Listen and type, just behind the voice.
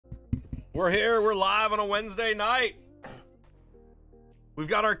We're here. We're live on a Wednesday night. We've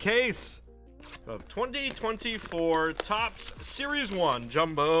got our case of 2024 Topps Series 1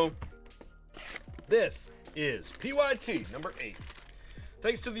 Jumbo. This is PYT number 8.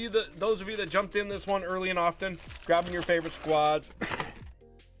 Thanks to those of you that jumped in this one early and often, grabbing your favorite squads.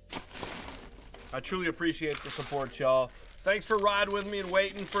 I truly appreciate the support, y'all. Thanks for riding with me and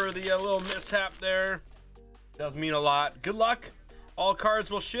waiting for the little mishap there. Does mean a lot. Good luck. All cards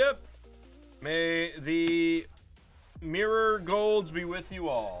will ship. May the mirror golds be with you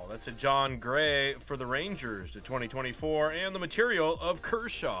all. That's a John Gray for the Rangers to 2024 and the material of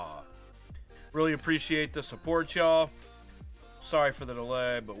Kershaw. Really appreciate the support, y'all. Sorry for the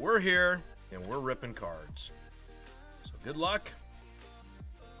delay, but we're here and we're ripping cards. So good luck.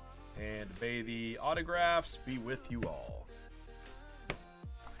 And may the autographs be with you all.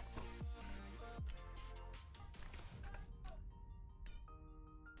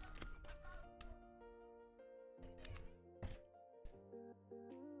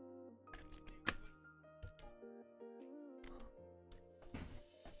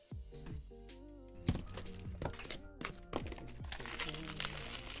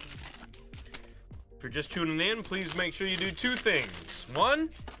 If you're just tuning in, please make sure you do two things.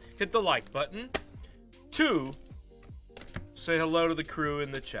 One, hit the like button. Two, say hello to the crew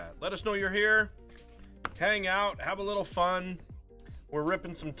in the chat. Let us know you're here. Hang out, have a little fun. We're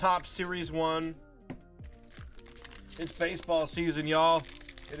ripping some Topps Series 1. It's baseball season, y'all.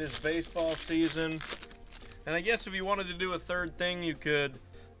 It is baseball season. And I guess if you wanted to do a third thing, you could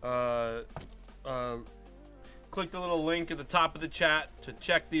click the little link at the top of the chat to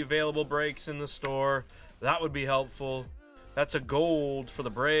check the available breaks in the store. That would be helpful. That's a gold for the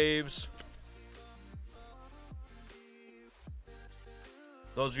Braves.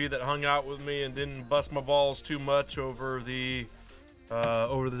 Those of you that hung out with me and didn't bust my balls too much over the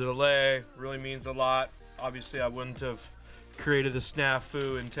delay really means a lot. Obviously, I wouldn't have created a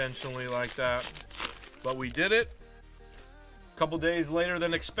snafu intentionally like that, but we did it. A couple days later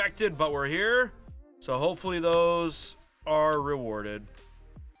than expected, but we're here. So hopefully those are rewarded.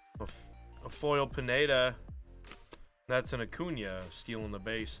 A foil Pineda. That's an Acuna stealing the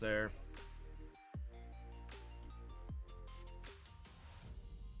base there.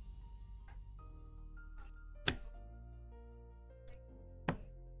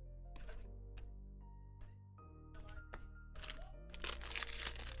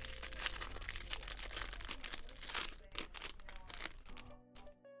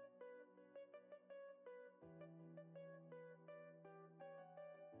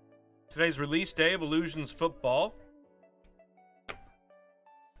 Today's release day of Illusions Football.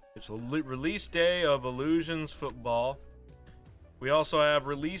 It's a release day of Illusions Football. We also have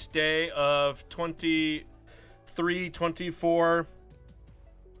release day of 23-24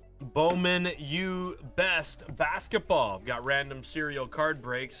 Bowman U Best Basketball. I've got random serial card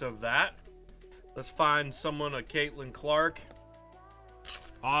breaks of that. Let's find someone, a Caitlin Clark.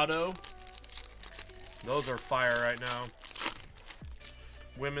 Auto. Those are fire right now.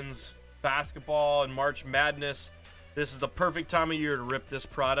 Women's basketball and March Madness. This is the perfect time of year to rip this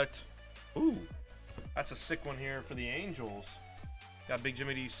product. Ooh, that's a sick one here for the Angels. Got Big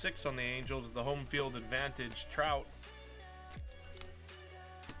Jimmy D6 on the Angels with the home field advantage. Trout.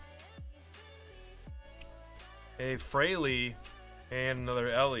 A Fraley and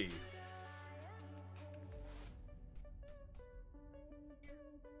another Ellie.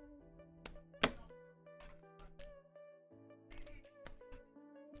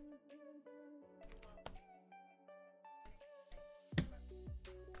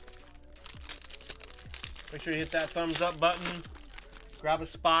 Make sure you hit that thumbs up button. Grab a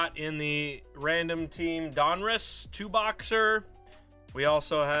spot in the random team Donruss 2-boxer. We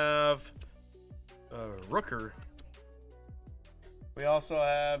also have Rooker. We also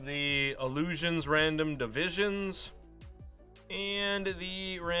have the Illusions random divisions and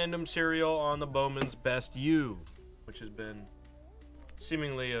the random serial on the Bowman's Best U, which has been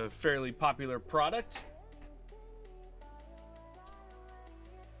seemingly a fairly popular product.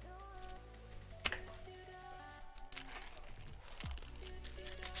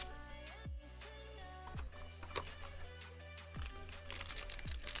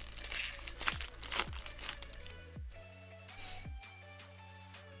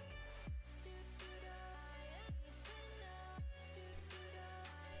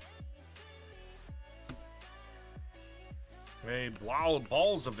 A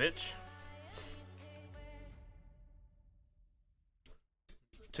Balzovich.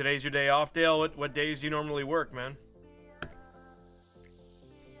 Today's your day off, Dale. What days do you normally work, man?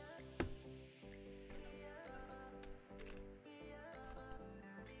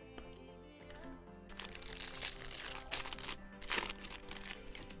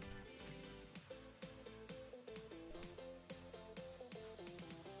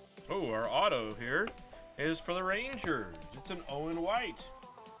 Oh, our auto here is for the Rangers. It's an Owen White.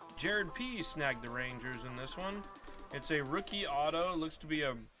 Jared P. snagged the Rangers in this one. It's a rookie auto. It looks to be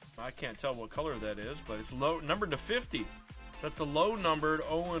a, I can't tell what color that is, but it's low, numbered to 50. So that's a low numbered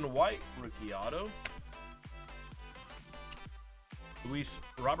Owen White rookie auto. Luis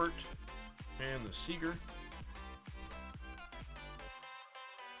Robert and the Seager.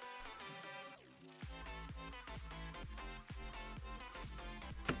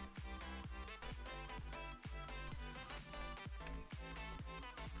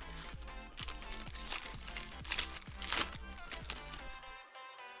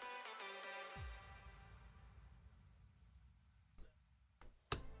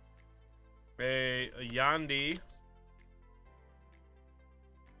 A Yandy.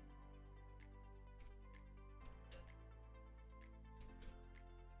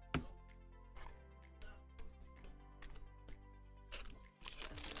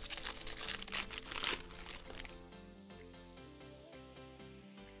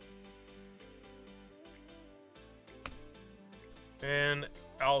 And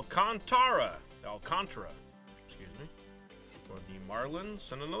Alcantara, excuse me, for the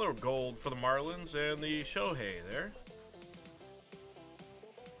Marlins, and another gold for the Marlins and the Shohei there.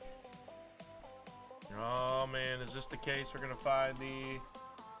 Oh man, is this the case? We're gonna find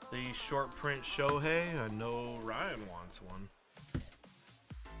the short print Shohei. I know Ryan wants one.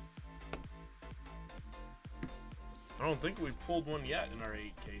 I don't think we've pulled one yet in our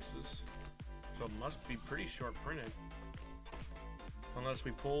 8 cases, so it must be pretty short printed. Unless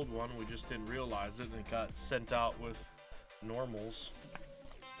we pulled one, we just didn't realize it and it got sent out with normals.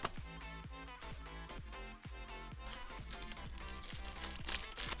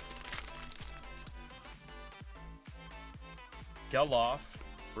 Geloff,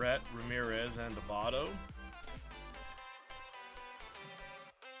 Brett, Ramirez, and Devato.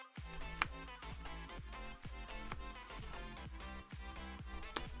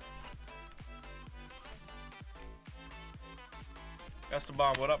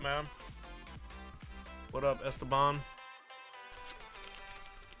 Esteban, what up, man? What up, Esteban?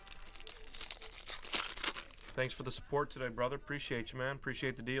 Thanks for the support today, brother. Appreciate you, man.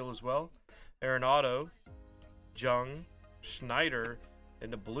 Appreciate the deal as well. Arenado, Jung, Schneider,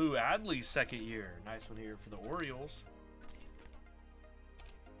 and the blue Adley's second year. Nice one here for the Orioles.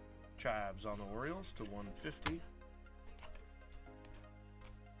 Chavs on the Orioles to 150.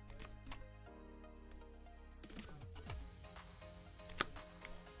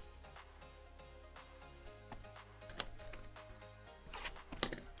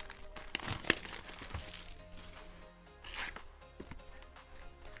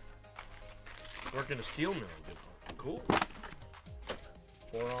 Working a steel mill. Cool.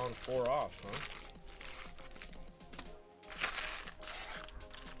 4 on, 4 off,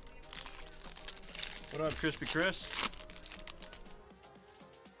 huh? What up, Crispy Chris?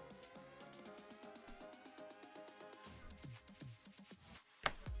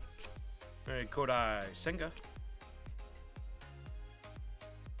 Hey, Kodai Senga.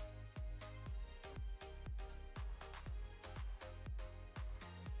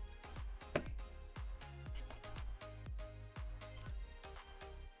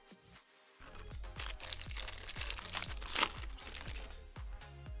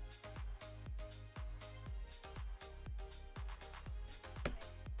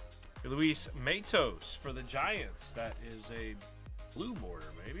 Luis Matos for the Giants. That is a blue border,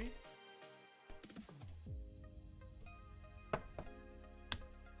 maybe.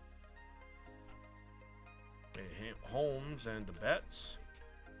 Holmes and the Betts.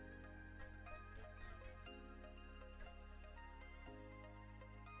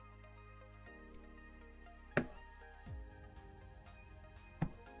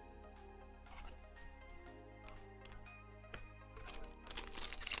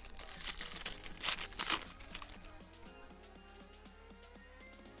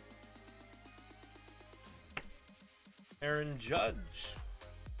 Aaron Judge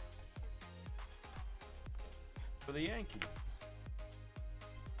for the Yankees.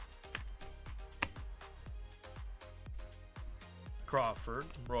 Crawford,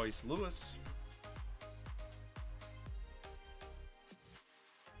 Royce Lewis.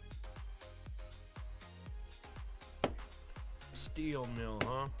 Steel mill,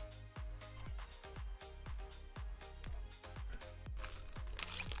 huh?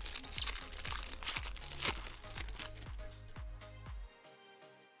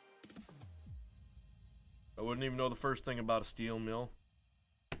 I wouldn't even know the first thing about a steel mill.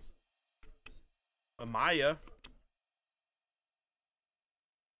 Amaya.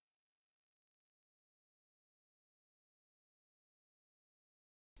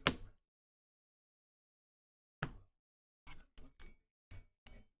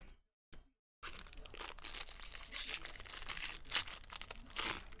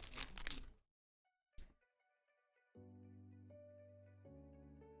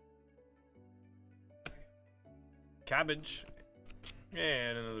 Cabbage.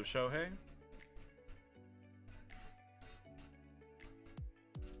 And another Shohei.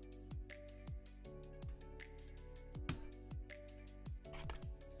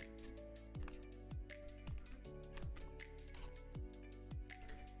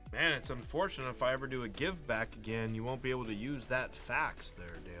 Man, it's unfortunate if I ever do a give back again, you won't be able to use that fax there,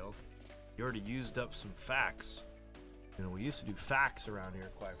 Dale. You already used up some fax. You know, we used to do fax around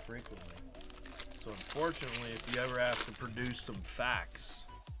here quite frequently. So unfortunately, if you ever ask to produce some fax,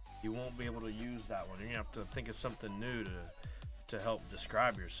 you won't be able to use that one. You're gonna have to think of something new to help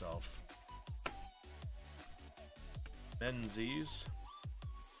describe yourself. Menzies.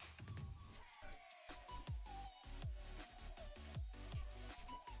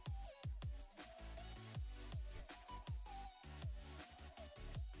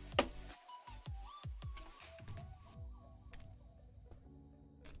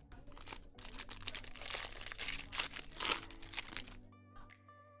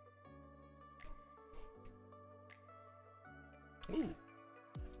 Ooh.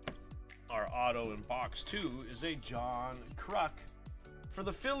 Our auto in box 2 is a John Kruk for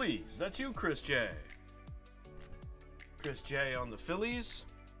the Phillies. That's you, Chris J. Chris J on the Phillies.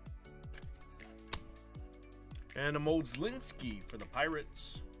 And a Modzlinski for the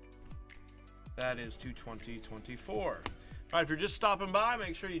Pirates. That is 2/20/24. All right, if you're just stopping by,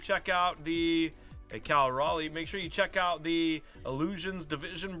 make sure you check out the Cal Raleigh. Make sure you check out the Illusions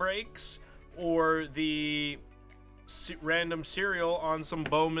Division breaks or the random serial on some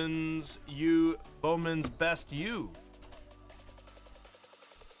Bowman's Best U.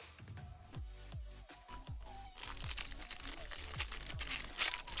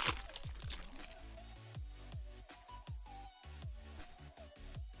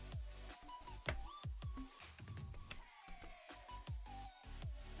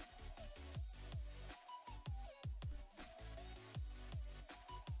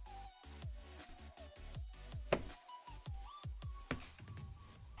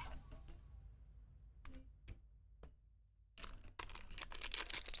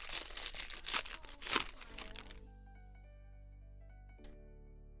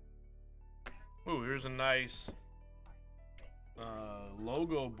 Ooh, here's a nice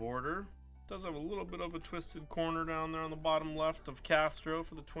logo border. Does have a little bit of a twisted corner down there on the bottom left of Castro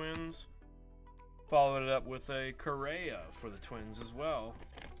for the Twins. Followed it up with a Correa for the Twins as well.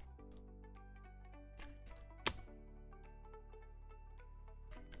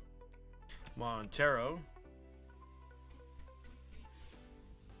 Montero.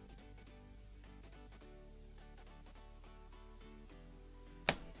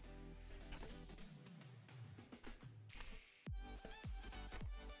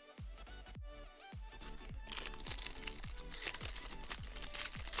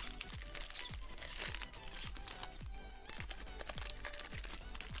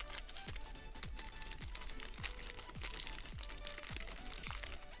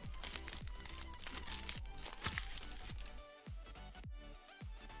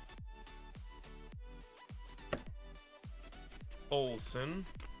 Olsen.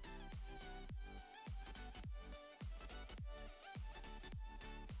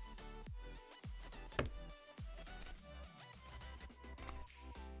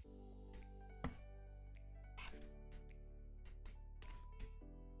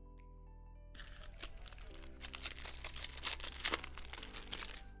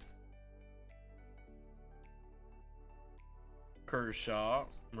 Kershaw,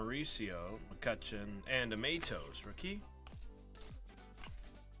 Mauricio, McCutcheon, and Amatos, rookie.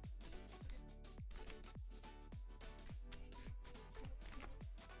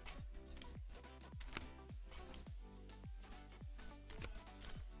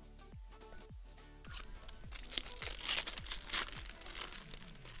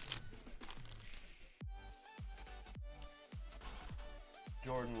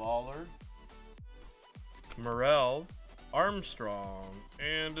 Jordan Lawler, Morel, Armstrong,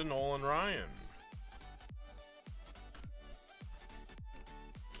 and a Nolan Ryan.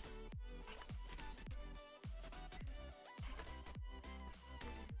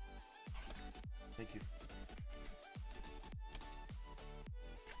 Thank you.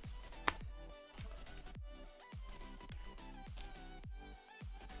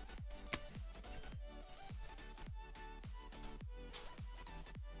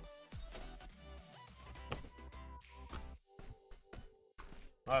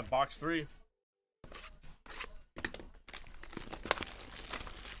 All right, box 3.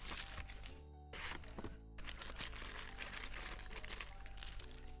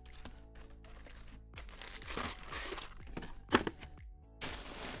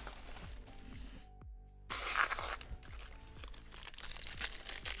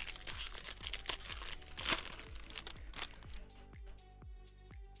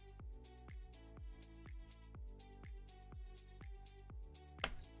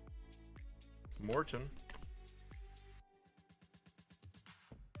 Morton.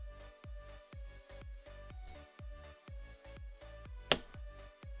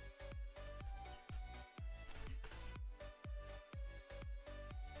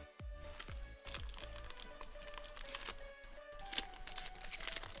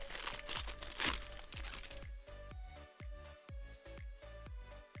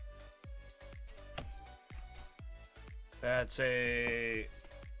 That's a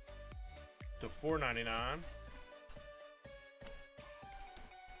to $4.99.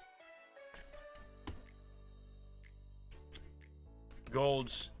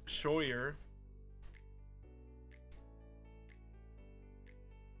 Gold Scheuer.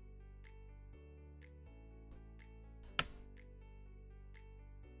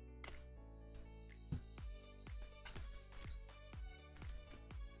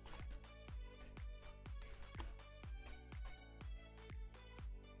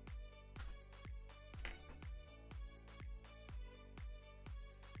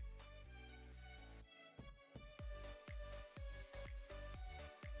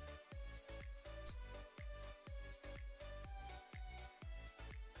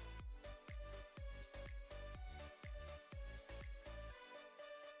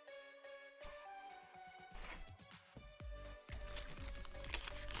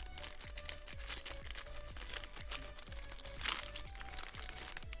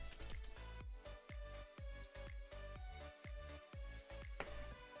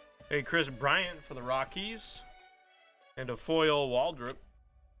 A Chris Bryant for the Rockies. And a foil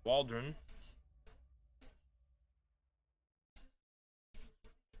Waldron.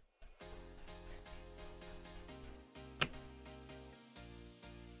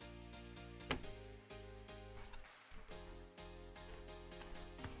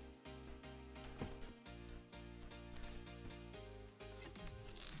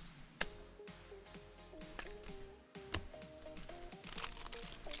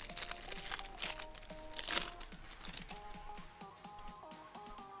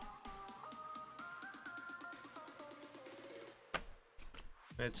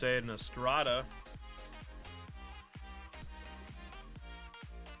 It's a Estrada.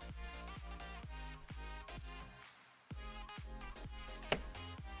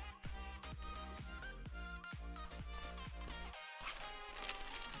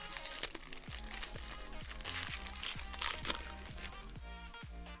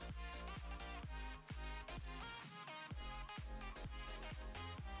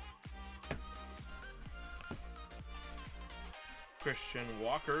 Christian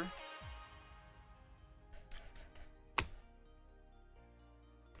Walker.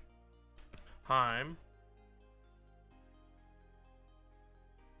 Heim.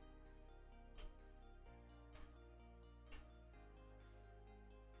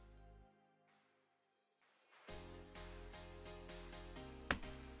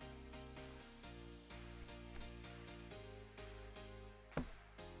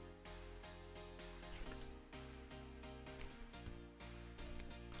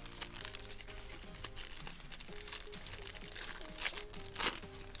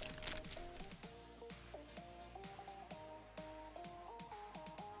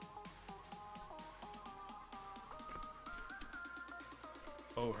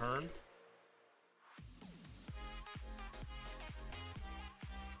 O'Hearn.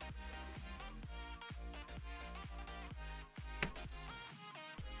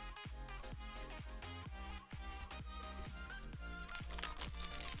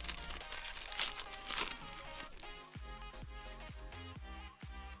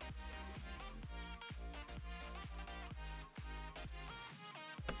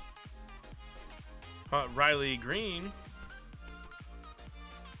 Riley Green.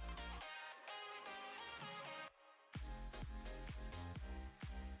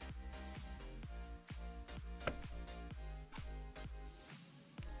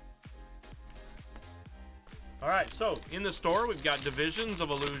 All right, so in the store, we've got Divisions of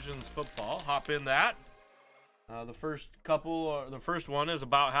Illusions football. Hop in that. The first one is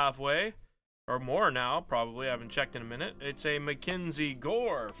about halfway, or more now, probably. I haven't checked in a minute. It's a Mackenzie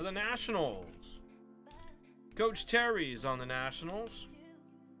Gore for the Nationals. Coach Terry's on the Nationals.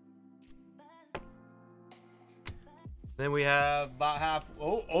 Then we have about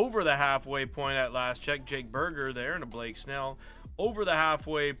over the halfway point at last check. Jake Berger there and a Blake Snell. Over the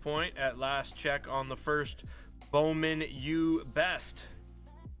halfway point at last check on the first Bowman U Best.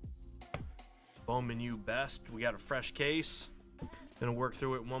 Bowman U Best. We got a fresh case. Gonna work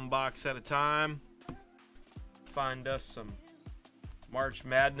through it one box at a time. Find us some March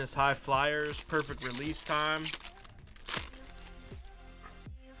Madness High Flyers. Perfect release time.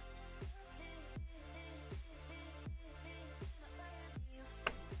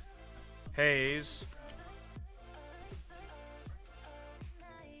 Hayes.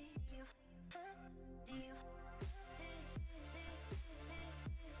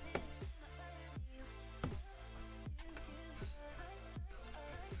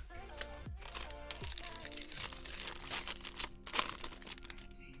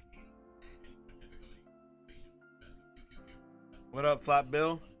 What up, Flat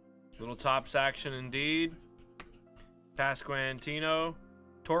Bill? Little tops action indeed. Pasquantino,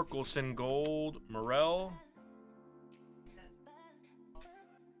 Torkelson Gold, Morel.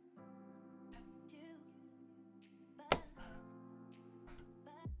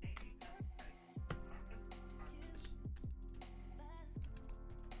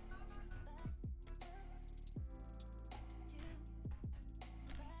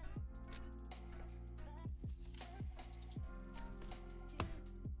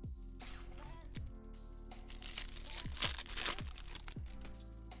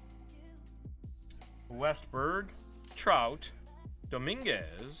 Westberg, Trout,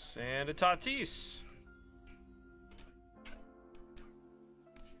 Dominguez, and a Tatis.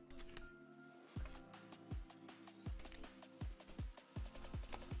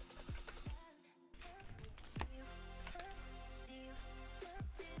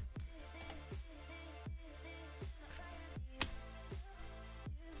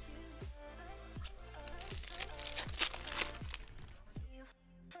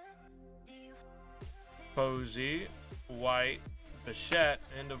 Posey, White, Bichette,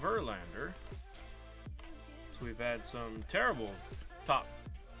 and a Verlander. So we've had some terrible top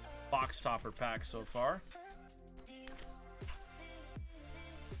box topper packs so far.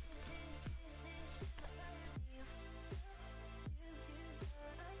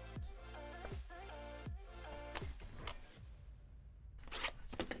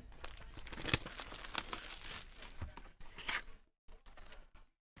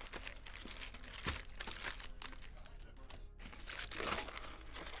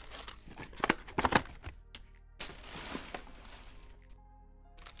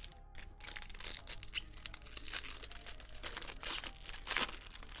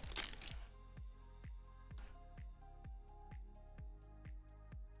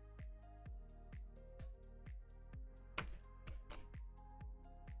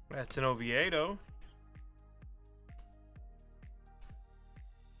 That's an Oviedo.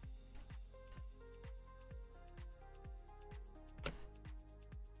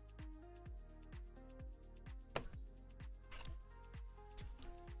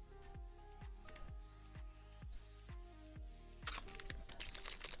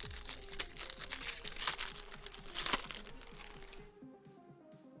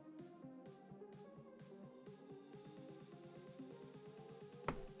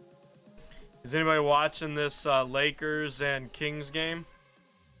 Is anybody watching this Lakers and Kings game?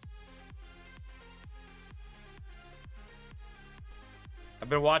 I've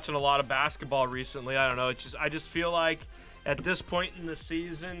been watching a lot of basketball recently. I don't know. I just feel like at this point in the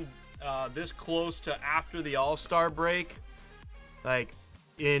season, this close to after the All-Star break, like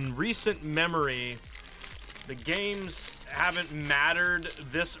in recent memory, the games haven't mattered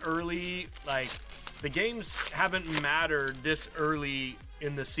this early. Like the games haven't mattered this early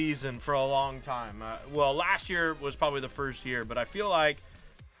in the season for a long time. Well, last year was probably the first year, but I feel like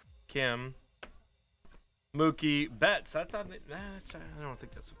Kim, Mookie Betts. I don't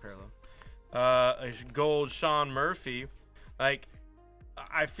think that's a parallel. A gold Sean Murphy. Like,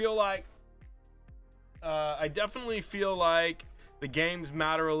 I feel like I definitely feel like the games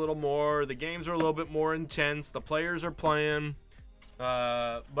matter a little more. The games are a little bit more intense. The players are playing,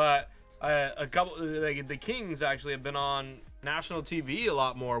 but a couple the Kings actually have been on national TV a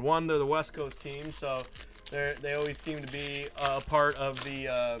lot more. One, they're the West Coast team, so they always seem to be a part of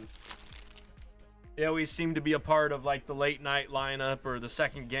the they always seem to be a part of like the late night lineup or the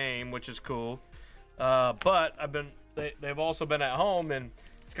second game, which is cool. But they've also been at home, and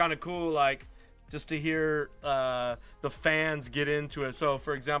it's kind of cool, like just to hear the fans get into it. So,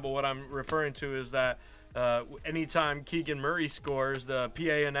 for example, what I'm referring to is that anytime Keegan Murray scores, the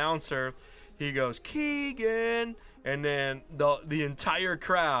PA announcer, he goes, "Keegan," and then the entire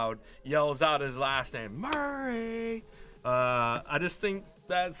crowd yells out his last name, Murray. I just think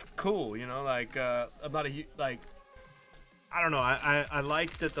that's cool, you know, like I'm not a, like, I don't know, I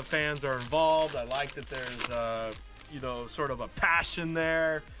like that the fans are involved. I like that there's you know, sort of a passion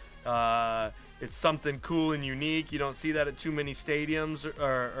there. It's something cool and unique. You don't see that at too many stadiums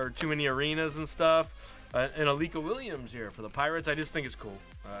or too many arenas and stuff. And Alika Williams here for the Pirates, I just think it's cool.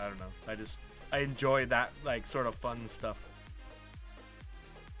 I don't know, I enjoy that, like, sort of fun stuff.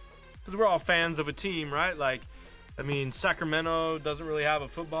 Because we're all fans of a team, right? Like, I mean, Sacramento doesn't really have a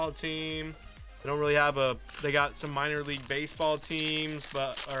football team. They don't really have they got some minor league baseball teams,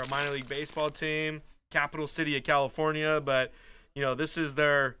 or a minor league baseball team. Capital City of California, but you know, this is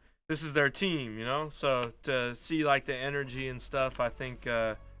their team, you know. So to see like the energy and stuff, I think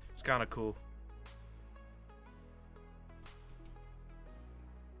it's kind of cool.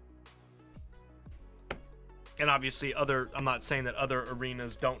 And obviously I'm not saying that other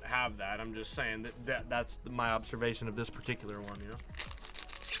arenas don't have that. I'm just saying that's my observation of this particular one, you know.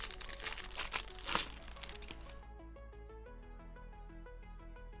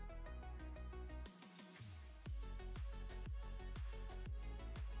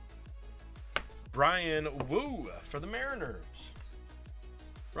 Brian Wu for the Mariners.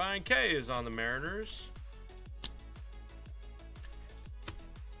 Ryan K is on the Mariners.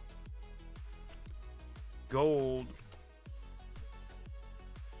 Gold.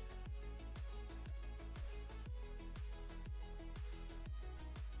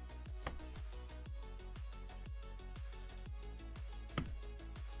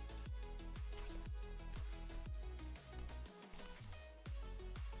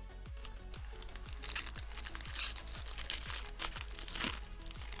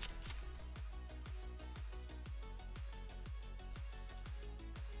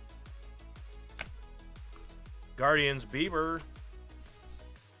 Guardians Bieber.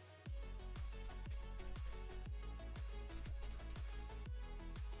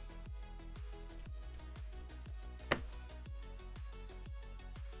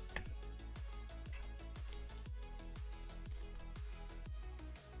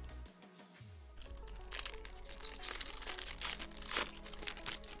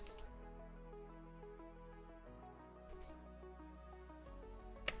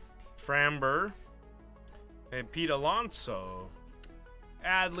 Framber. And Pete Alonso.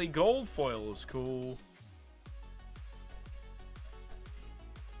 Adley gold foil is cool.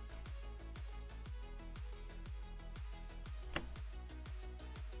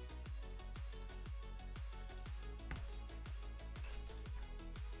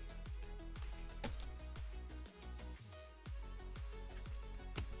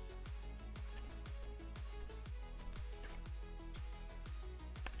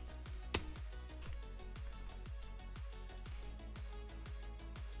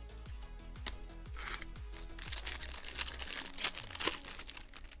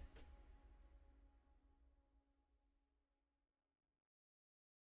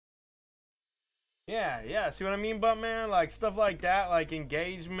 Yeah, see what I mean, but man, like stuff like that, like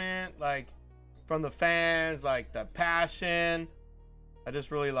engagement, like from the fans, like the passion. I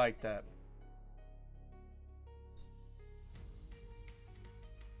just really like that.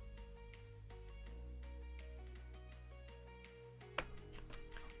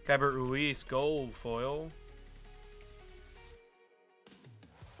 Cabert Ruiz gold foil.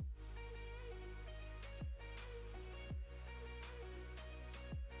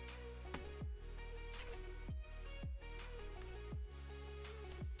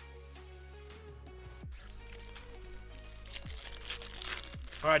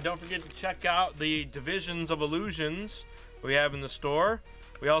 Alright, don't forget to check out the Divisions of Illusions we have in the store.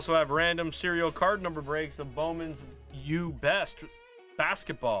 We also have random serial card number breaks of Bowman's U Best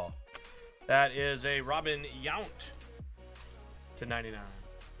Basketball. That is a Robin Yount to 99.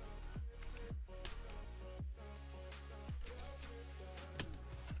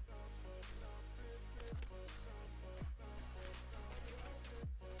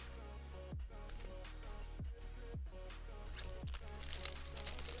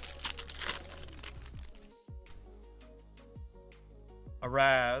 A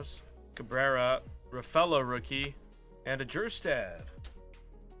Raz, Cabrera, Rafaela rookie, and a Jerstad.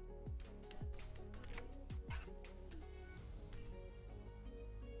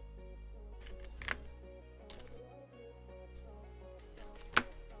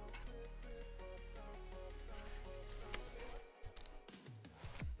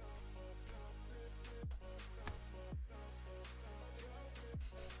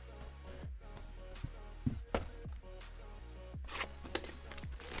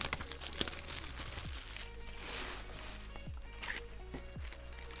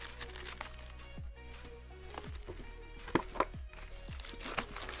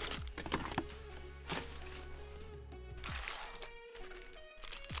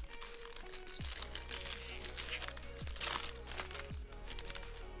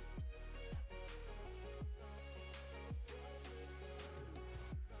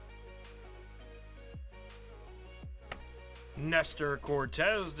 Nestor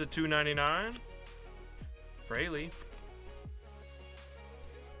Cortez to 299. Fraley.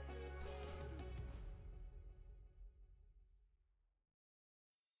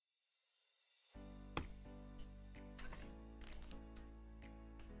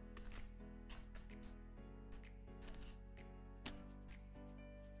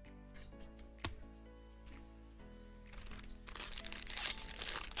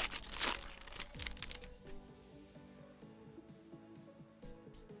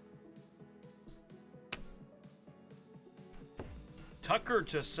 Tucker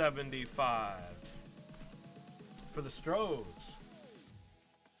to 75 for the Stros.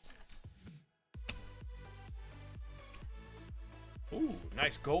 Ooh,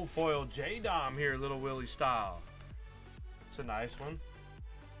 nice gold foil J-Dom here, Little Willie style. It's a nice one.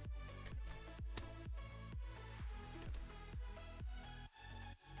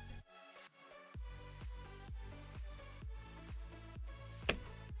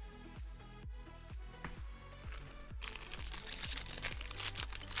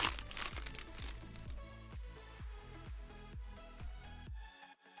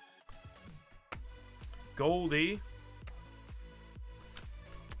 Goldie.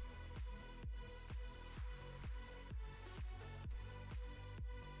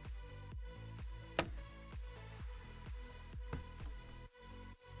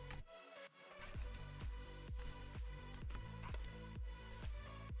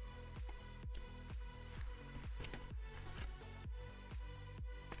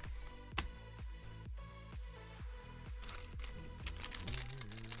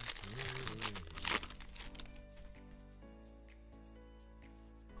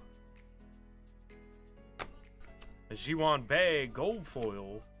 Jiwon Bay gold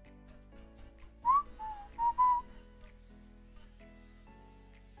foil.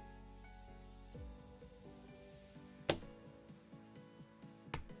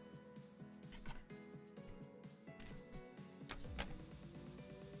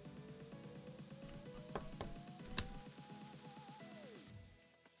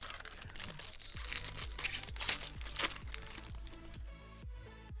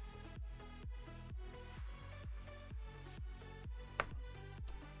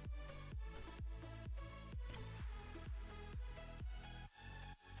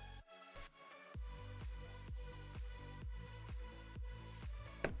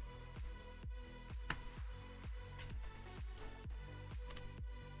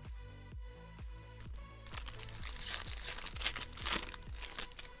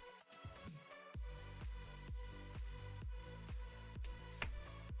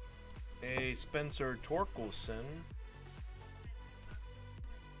 A Spencer Torkelson.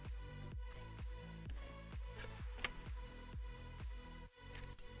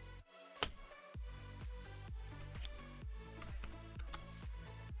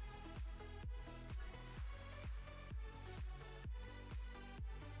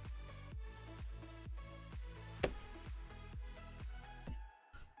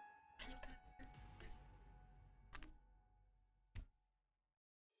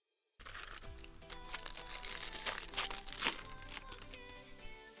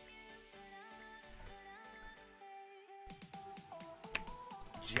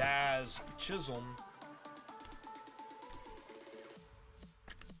 Jazz Chisholm.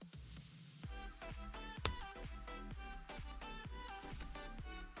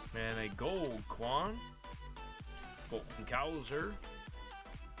 And a gold Quan. Golden Cowser.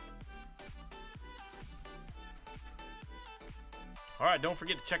 Alright, don't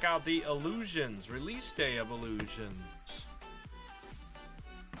forget to check out the Illusions, release day of Illusions.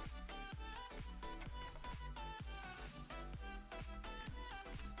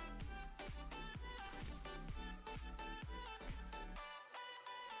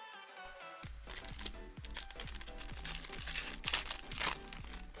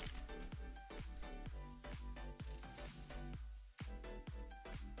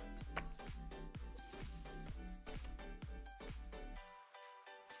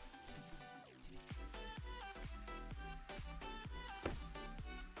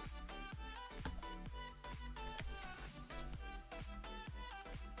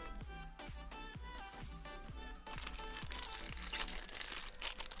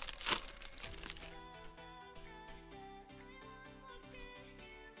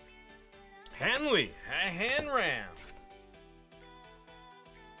 Hanley, a hand ram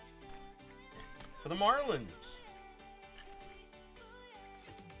for the Marlins.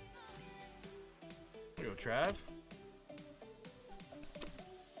 There you go, Trav.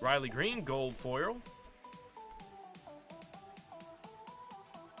 Riley Green, gold foil.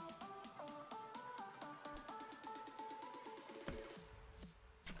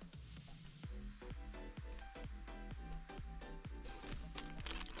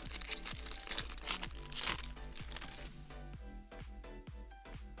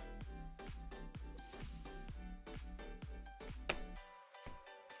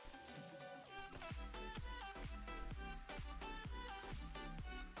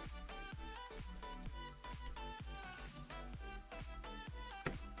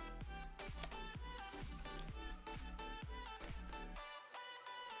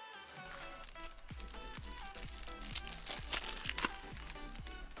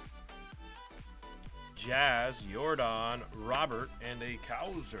 Jazz, Jordan, Robert, and a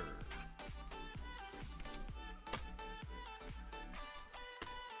Cowser.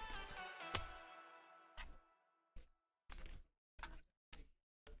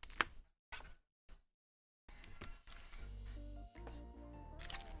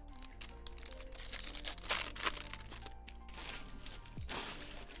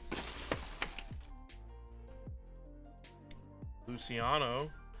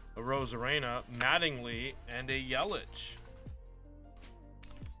 Luciano, a Rosarena, Mattingly, and a Yelich.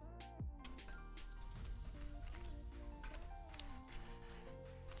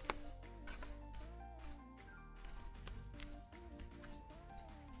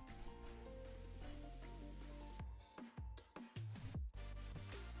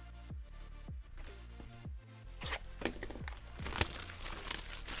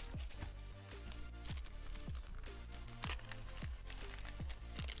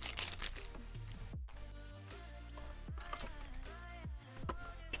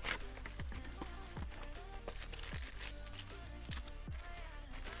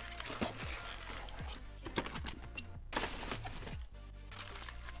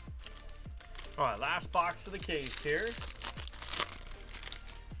 All right, last box of the case here.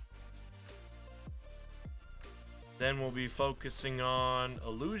 Then we'll be focusing on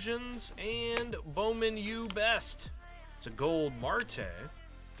Illusions and Bowman U Best. It's a gold Marte.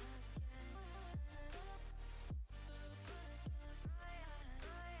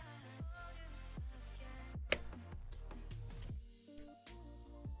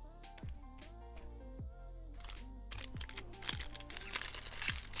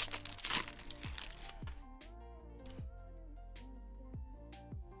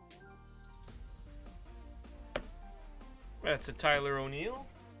 That's a Tyler O'Neill.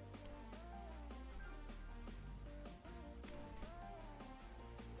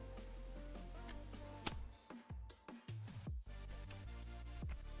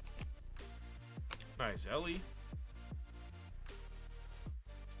 Nice, Ellie.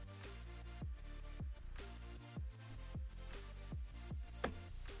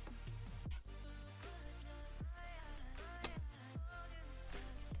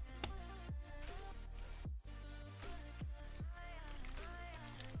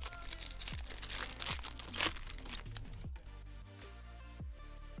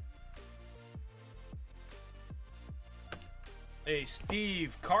 A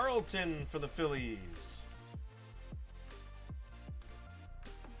Steve Carlton for the Phillies.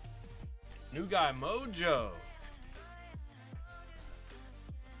 New guy Mojo.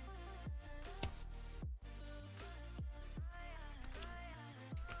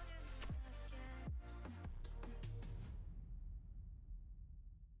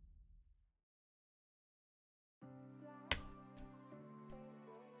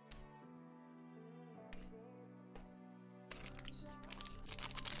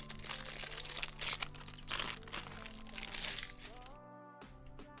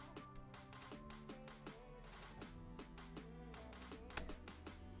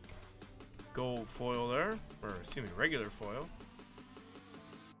 Gold foil there, or excuse me, regular foil.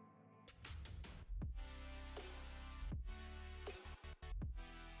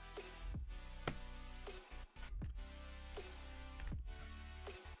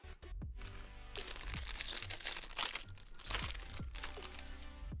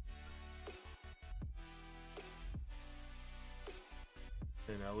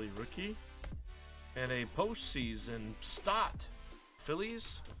 An Ellie rookie, and a postseason Stott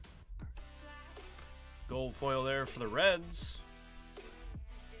Phillies. Gold foil there for the Reds.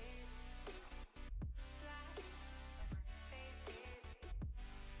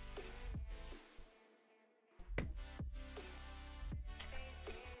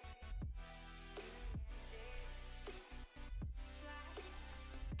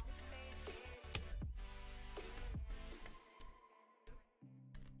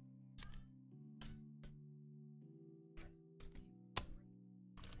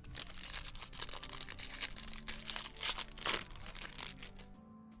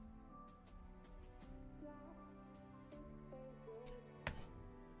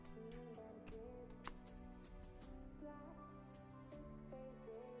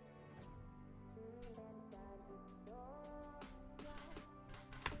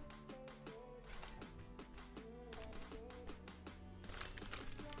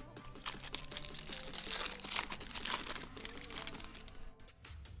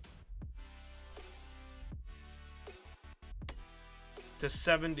 To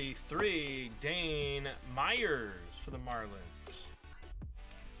 73, Dane Myers for the Marlins.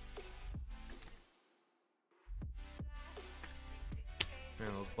 Man,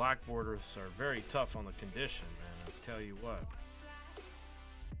 those black borders are very tough on the condition, man. I'll tell you what.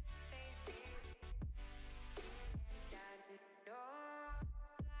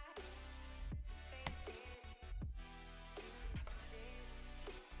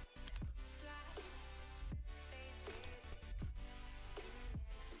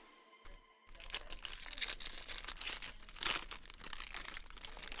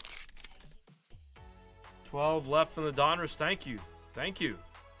 $12 left from the Donruss. Thank you. Thank you.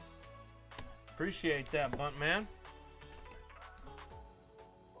 Appreciate that, Bunt Man.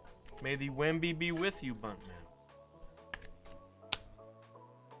 May the Wemby be with you, Bunt Man.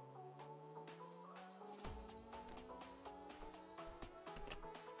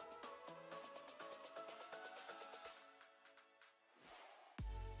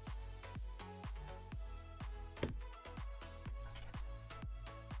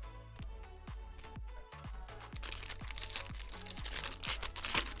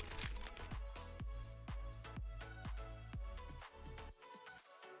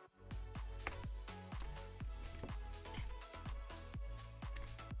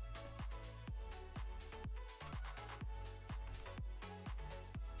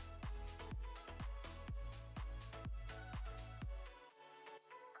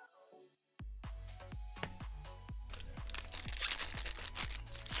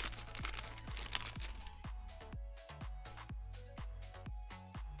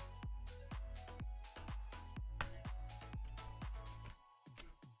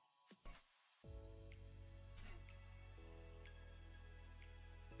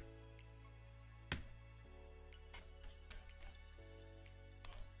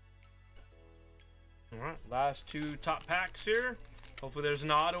 All right, last two top packs here. Hopefully there's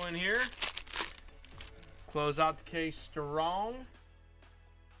an auto in here. Close out the case strong.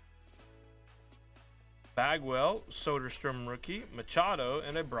 Bagwell, Soderstrom rookie, Machado,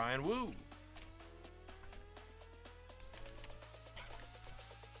 and a Brian Wu.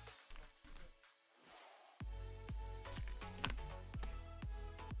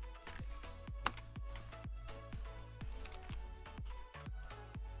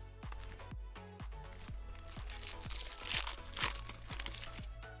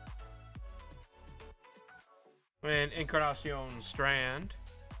 And Encarnacion Strand,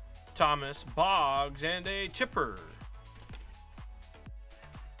 Thomas Boggs, and a chipper.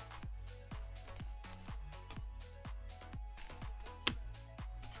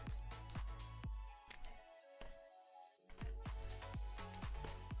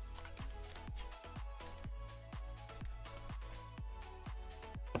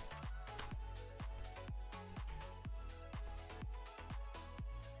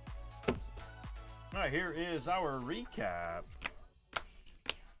 All right, here is our recap.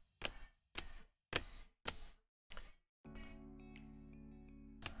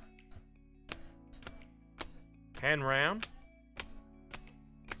 Hanram.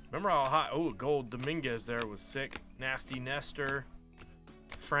 Remember how hot? Oh, Gold Dominguez there was sick. Nasty Nestor.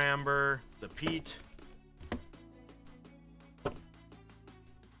 Framber. The Pete.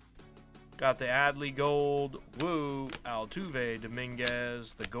 Got the Adley Gold. Woo. Altuve.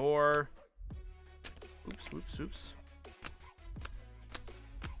 Dominguez. The Gore. Oops, oops, oops.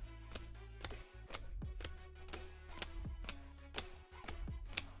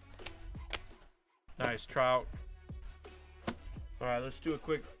 Nice Trout. All right, let's do a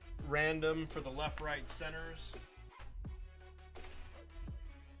quick random for the left, right centers.